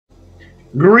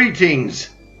Greetings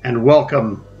and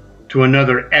welcome to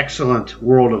another excellent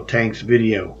World of Tanks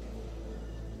video.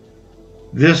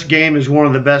 This game is one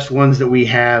of the best ones that we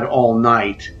had all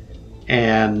night,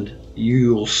 and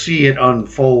you'll see it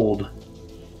unfold,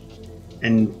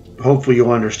 and hopefully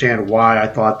you'll understand why I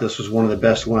thought this was one of the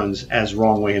best ones, as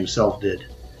Wrongway himself did.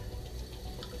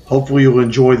 Hopefully you'll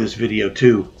enjoy this video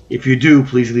too. If you do,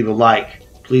 please leave a like.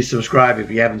 Please subscribe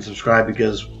if you haven't subscribed,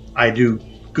 because I do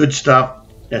good stuff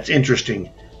that's interesting.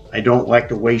 I don't like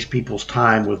to waste people's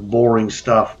time with boring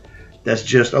stuff that's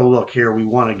just, oh look, here we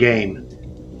won a game.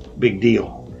 Big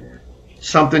deal.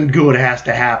 Something good has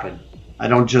to happen. I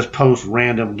don't just post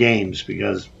random games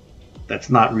because that's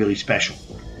not really special.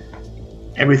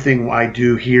 Everything I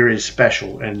do here is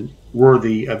special and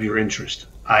worthy of your interest,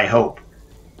 I hope.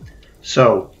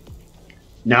 So,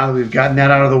 now that we've gotten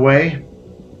that out of the way,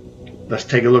 let's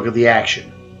take a look at the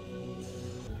action.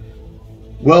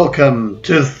 Welcome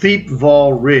to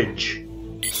Thiepval Ridge.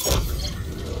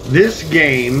 This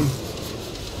game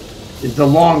is the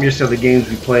longest of the games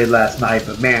we played last night,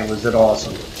 but man, was it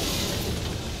awesome.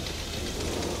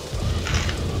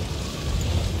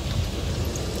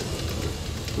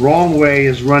 Wrongway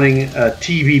is running a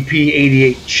TVP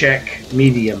 88 Czech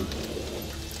medium,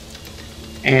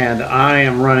 and I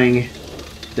am running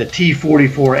the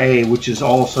T44A, which is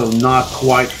also not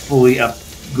quite fully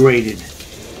upgraded.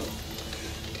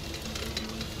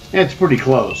 It's pretty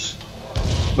close,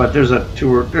 but there's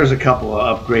a couple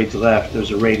of upgrades left.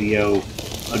 There's a radio,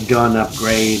 a gun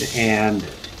upgrade, and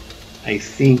I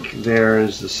think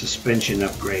there's a suspension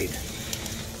upgrade.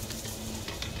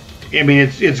 I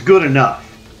mean, it's good enough.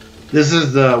 This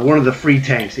is one of the free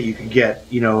tanks that you could get,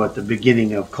 you know, at the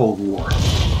beginning of Cold War.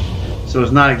 So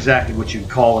it's not exactly what you'd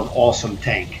call an awesome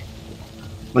tank,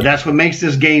 but that's what makes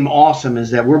this game awesome.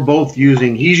 Is that we're both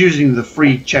using. He's using the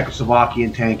free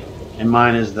Czechoslovakian tank, and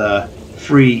mine is the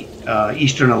free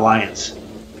Eastern Alliance.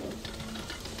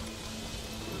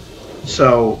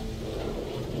 So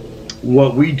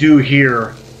what we do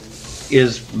here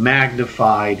is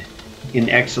magnified in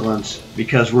excellence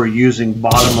because we're using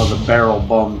bottom of the barrel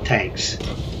bum tanks.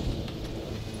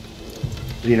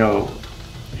 You know,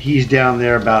 he's down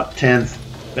there about 10th,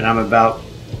 and I'm about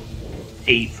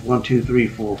 8th. 1, 2, 3,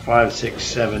 4, 5, 6,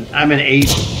 7. I'm an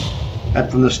 8th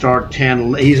from the start.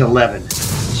 10. He's 11.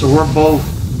 So we're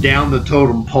both down the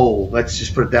totem pole. Let's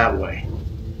just put it that way.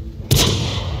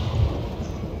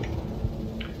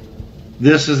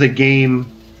 This is a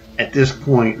game at this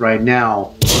point right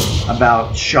now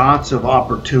about shots of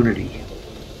opportunity.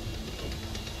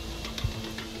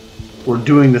 We're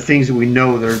doing the things that we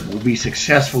know that will be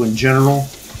successful in general,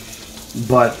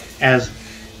 but as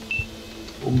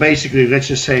basically, let's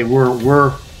just say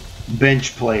we're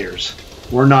bench players.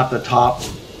 We're not the top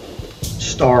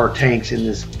star tanks in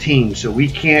this team, so we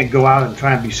can't go out and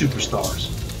try and be superstars.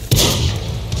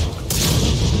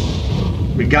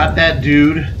 We got that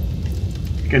dude,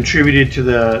 contributed to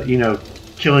the, you know,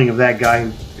 killing of that guy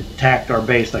who attacked our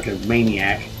base like a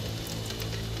maniac.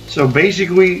 So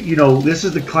basically, you know, this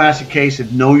is the classic case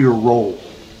of know your role,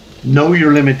 know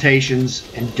your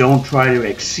limitations, and don't try to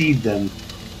exceed them,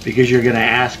 because you're going to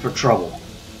ask for trouble.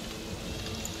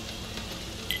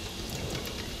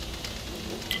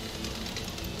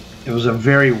 It was a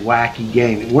very wacky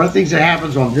game. One of the things that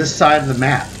happens on this side of the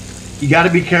map, you got to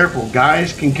be careful.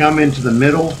 Guys can come into the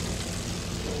middle,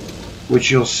 which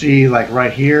you'll see like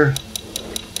right here.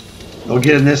 They'll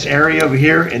get in this area over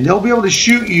here, and they'll be able to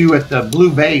shoot you at the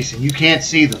blue base, and you can't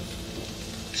see them.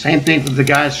 Same thing for the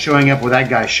guys showing up where that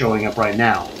guy's showing up right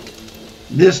now.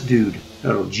 This dude,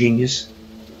 little genius.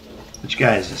 Which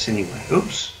guy is this anyway?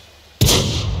 Oops.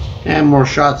 And more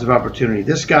shots of opportunity.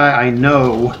 This guy I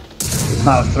know is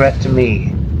not a threat to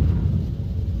me.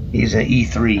 He's an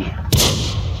E3.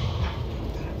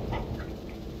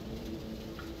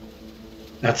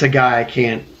 That's a guy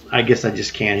I guess I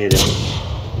just can't hit him.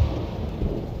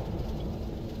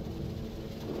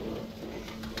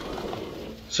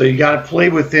 So you got to play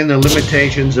within the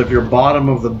limitations of your bottom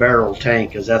of the barrel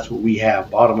tank, because that's what we have,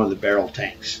 bottom of the barrel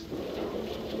tanks.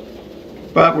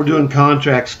 But we're doing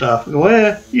contract stuff.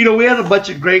 Well, you know, we had a bunch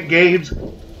of great games.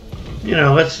 You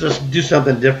know, let's just do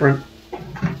something different.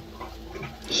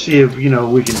 See if, you know,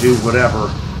 we can do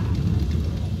whatever.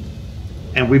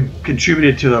 And we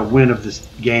contributed to the win of this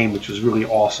game, which was really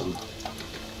awesome.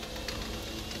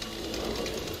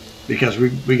 Because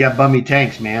we got bummy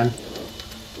tanks, man.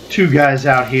 2 guys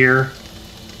out here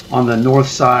on the north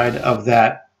side of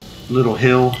that little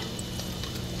hill.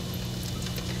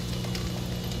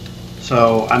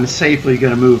 So I'm safely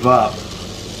going to move up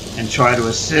and try to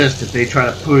assist if they try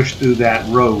to push through that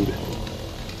road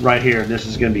right here. This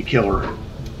is going to be killer.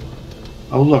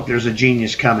 Oh, look, there's a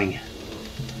genius coming.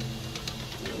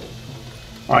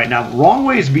 All right, now, wrong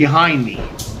way is behind me.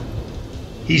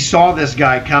 He saw this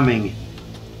guy coming,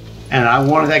 and I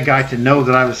wanted that guy to know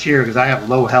that I was here because I have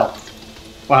low health.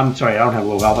 Well, I'm sorry, I don't have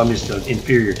low health. I'm just an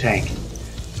inferior tank.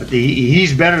 But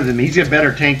he's better than me. He's got a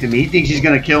better tank than me. He thinks he's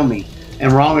going to kill me.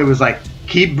 And wrong way was like,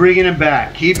 keep bringing him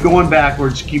back. Keep going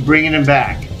backwards. Keep bringing him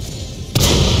back.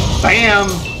 Bam!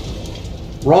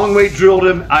 Wrong way drilled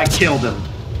him. I killed him.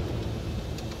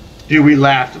 Dude, we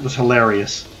laughed. It was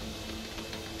hilarious.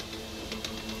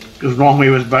 Because wrong way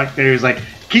was back there. He was like,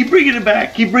 keep bringing it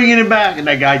back. Keep bringing it back. And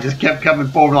that guy just kept coming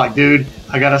forward like, dude,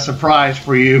 I got a surprise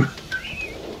for you.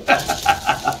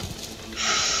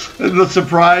 The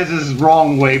surprise is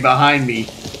wrong way behind me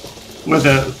with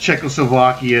a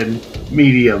Czechoslovakian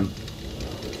medium.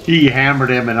 He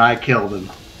hammered him and I killed him.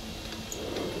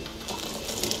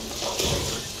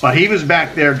 But he was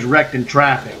back there directing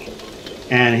traffic.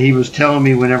 And he was telling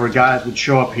me whenever guys would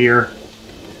show up here,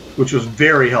 which was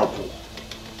very helpful.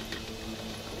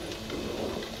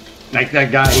 Like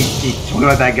that guy, he told me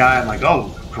about that guy, I'm like,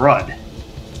 oh, crud.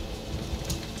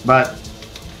 But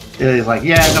he's like,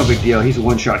 yeah, no big deal. He's a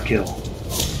one-shot kill.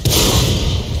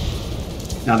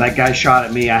 Now that guy shot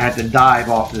at me. I had to dive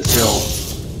off this hill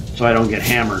so I don't get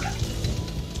hammered.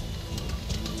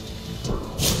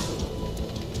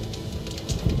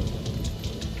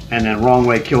 And then wrong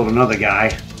way killed another guy.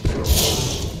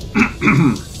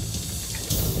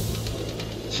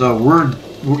 So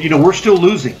we're still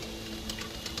losing.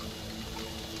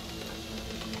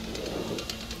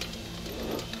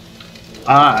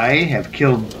 I have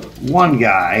killed one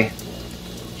guy.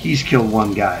 He's killed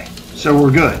one guy. So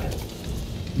we're good.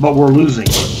 But we're losing.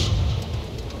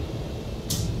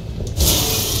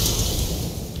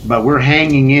 But we're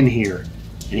hanging in here.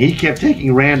 And he kept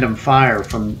taking random fire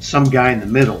from some guy in the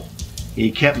middle.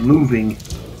 He kept moving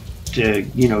to,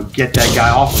 get that guy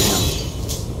off of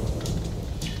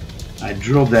him. I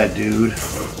drilled that dude.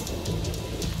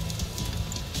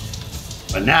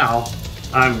 But now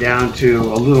I'm down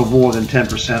to a little more than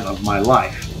 10% of my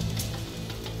life.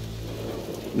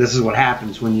 This is what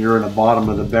happens when you're in a bottom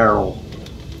of the barrel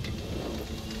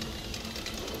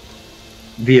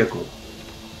vehicle.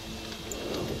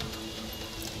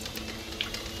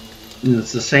 And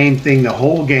it's the same thing the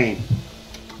whole game.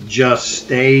 Just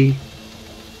stay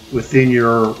within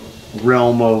your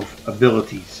realm of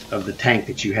abilities of the tank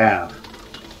that you have.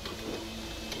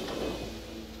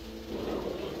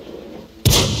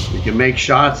 You can make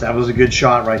shots. That was a good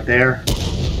shot right there.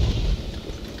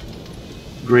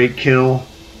 Great kill.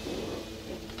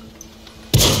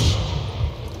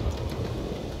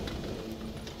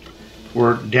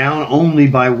 We're down only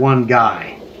by one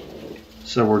guy,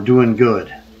 so we're doing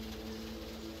good.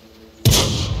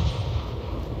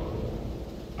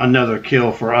 Another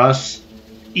kill for us.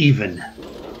 Even.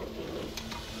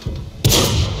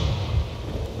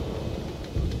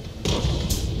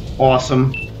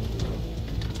 Awesome.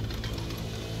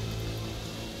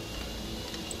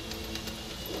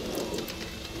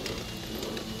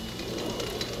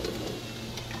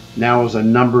 Now as the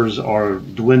numbers are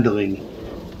dwindling,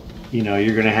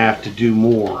 you're going to have to do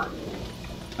more.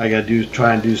 I got to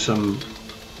try and do some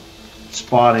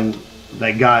spotting.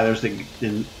 That guy,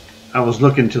 I was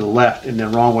looking to the left and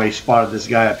then wrong way spotted this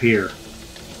guy up here.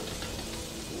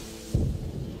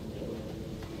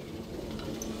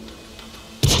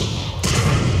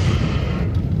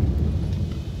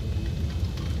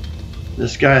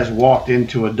 This guy has walked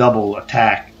into a double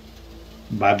attack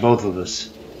by both of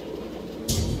us.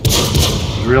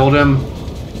 Drilled him.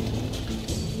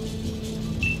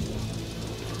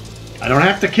 I don't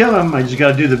have to kill him. I just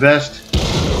got to do the best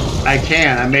I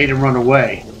can. I made him run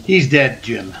away. He's dead,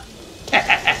 Jim.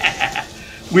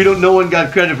 No one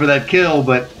got credit for that kill,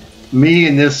 but me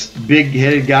and this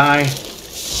big-headed guy,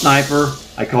 sniper,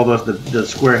 I call those the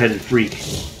square-headed freak.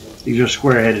 These are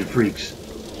square-headed freaks.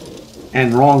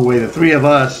 And wrong way, the three of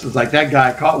us, it's like that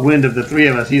guy caught wind of the three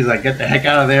of us. He's like, get the heck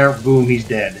out of there. Boom, he's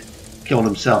dead. Killed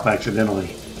himself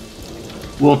accidentally.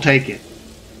 We'll take it.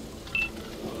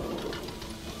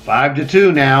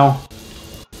 5-2 now.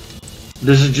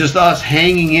 This is just us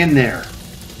hanging in there.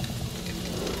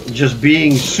 Just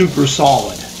being super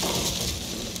solid.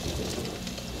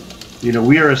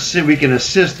 We can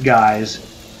assist guys,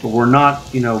 but we're not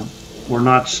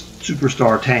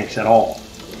superstar tanks at all.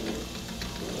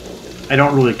 I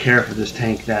don't really care for this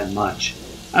tank that much.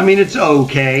 I mean, it's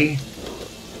okay.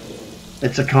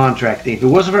 It's a contract thing. If it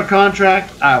wasn't for a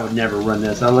contract, I would never run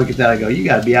this. I look at that, I go, you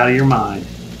got to be out of your mind.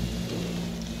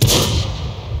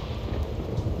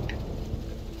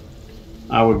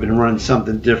 I would have been running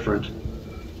something different,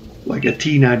 like a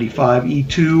T95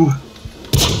 E2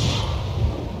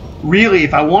 Really,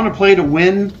 if I want to play to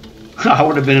win, I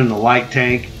would have been in the light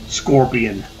tank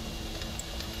Scorpion.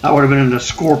 I would have been in a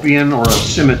Scorpion or a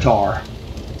Scimitar.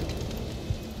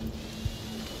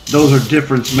 Those are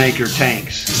difference maker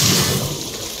tanks.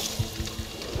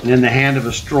 And in the hand of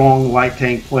a strong light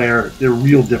tank player, they're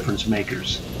real difference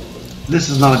makers. This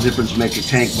is not a difference maker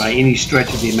tank by any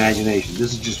stretch of the imagination.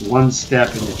 This is just one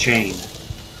step in the chain.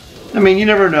 I mean, you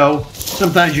never know.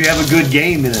 Sometimes you have a good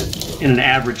game in an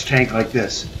average tank like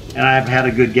this. And I've had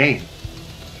a good game.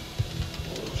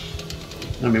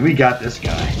 I mean, we got this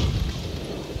guy.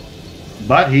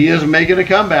 But he is making a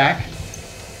comeback.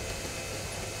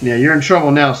 Yeah, you're in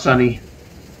trouble now, Sonny.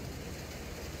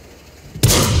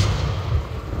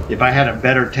 If I had a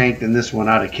better tank than this one,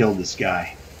 I'd have killed this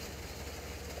guy.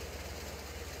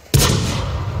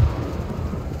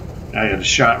 I got a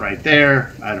shot right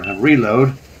there. I don't have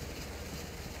reload.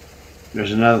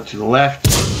 There's another to the left.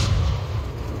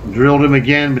 Drilled him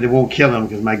again, but it won't kill him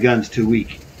because my gun's too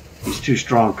weak. He's too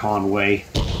strong, Conway.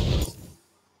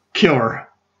 Killer.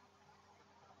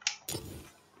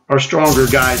 Our stronger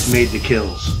guys made the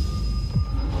kills,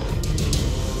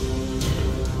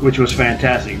 which was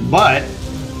fantastic. But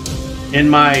in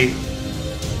my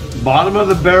bottom of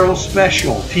the barrel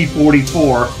special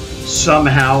T44,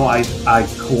 somehow I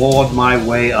clawed my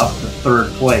way up to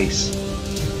 3rd place.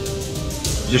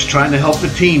 Just trying to help the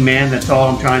team, man. That's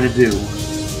all I'm trying to do.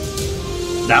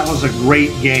 That was a great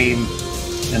game,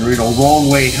 and you know, Wrong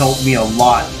Way helped me a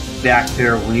lot back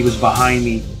there when he was behind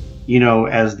me, you know,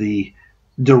 as the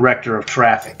director of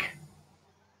traffic,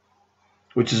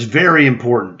 which is very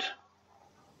important.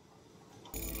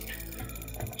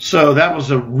 So that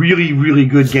was a really, really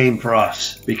good game for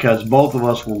us because both of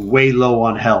us were way low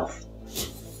on health,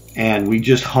 and we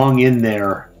just hung in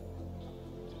there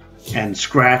and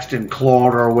scratched and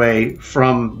clawed our way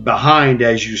from behind,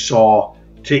 as you saw,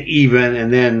 to even,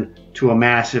 and then to a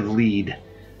massive lead,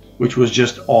 which was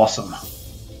just awesome.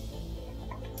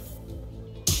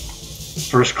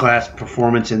 First class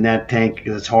performance in that tank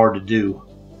because it's hard to do.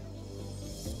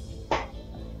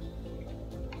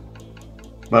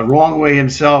 But Wrong Way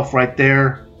himself right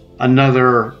there,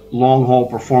 another long haul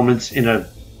performance in a,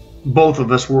 both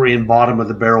of us were in bottom of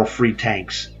the barrel free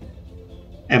tanks.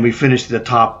 And we finished at the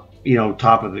top, you know,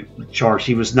 top of the charts.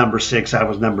 He was number 6, I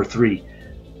was number 3.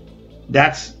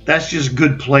 That's just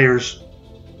good players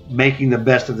making the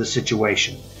best of the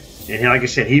situation. And like I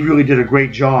said, he really did a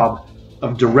great job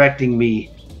of directing me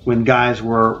when guys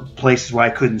were places where I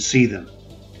couldn't see them.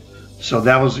 So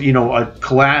that was, you know, a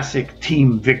classic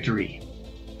team victory.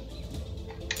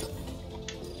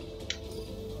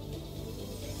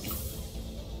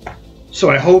 So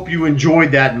I hope you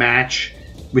enjoyed that match,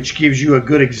 which gives you a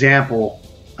good example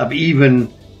of,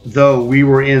 even though we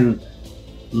were in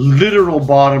literal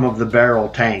bottom of the barrel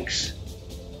tanks.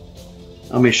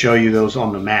 Let me show you those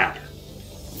on the map.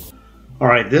 All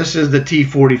right, this is the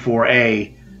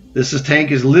T44A. This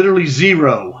tank is literally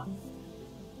 0.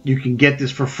 You can get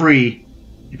this for free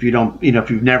if you don't, you know, if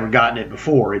you've never gotten it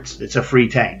before. It's a free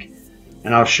tank.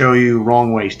 And I'll show you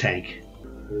Wrong Way's tank.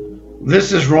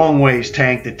 This is Wrong Way's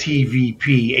tank, the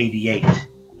TVP-88.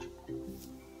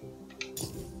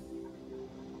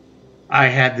 I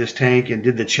had this tank and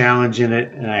did the challenge in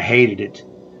it, and I hated it.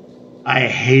 I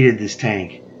hated this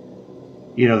tank.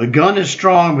 You know, the gun is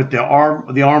strong, but the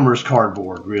armor's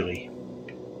cardboard, really.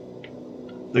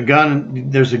 The gun,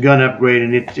 there's a gun upgrade,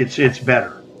 and it's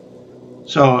better.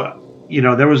 So, you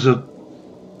know, there was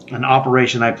an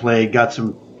operation I played, got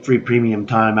some free premium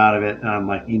time out of it, and I'm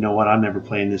like, you know what, I'm never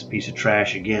playing this piece of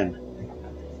trash again.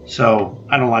 So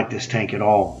I don't like this tank at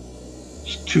all.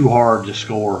 It's too hard to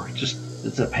score.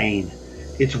 It's a pain.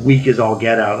 It's weak as all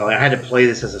get out. I had to play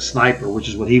this as a sniper, which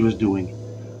is what he was doing,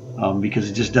 because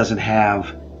it just doesn't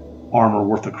have armor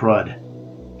worth a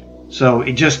crud. So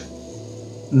it just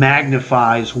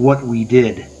magnifies what we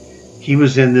did. He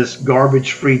was in this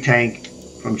garbage-free tank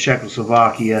from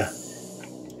Czechoslovakia,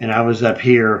 and I was up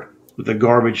here with a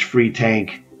garbage-free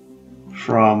tank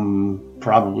from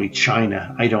probably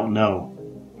China. I don't know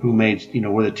who made, you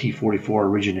know, where the T44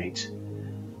 originates.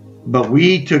 But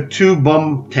we took 2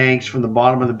 bum tanks from the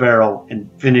bottom of the barrel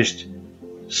and finished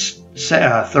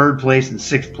 3rd place and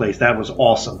 6th place. That was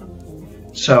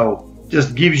awesome. So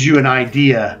just gives you an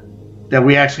idea that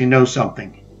we actually know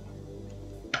something.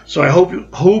 So I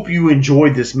hope you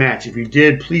enjoyed this match. If you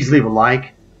did, please leave a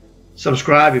like.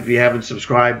 Subscribe if you haven't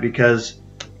subscribed, because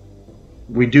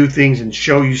we do things and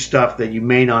show you stuff that you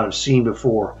may not have seen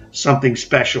before. Something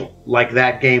special, like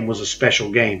that game was a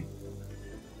special game.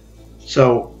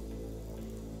 So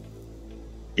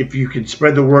if you can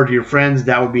spread the word to your friends,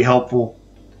 that would be helpful.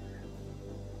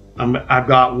 I've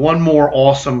got one more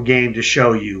awesome game to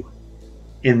show you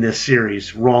in this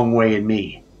series, Wrong Way and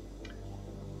Me.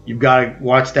 You've got to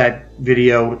watch that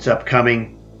video. It's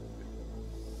upcoming.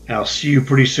 And I'll see you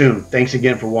pretty soon. Thanks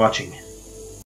again for watching.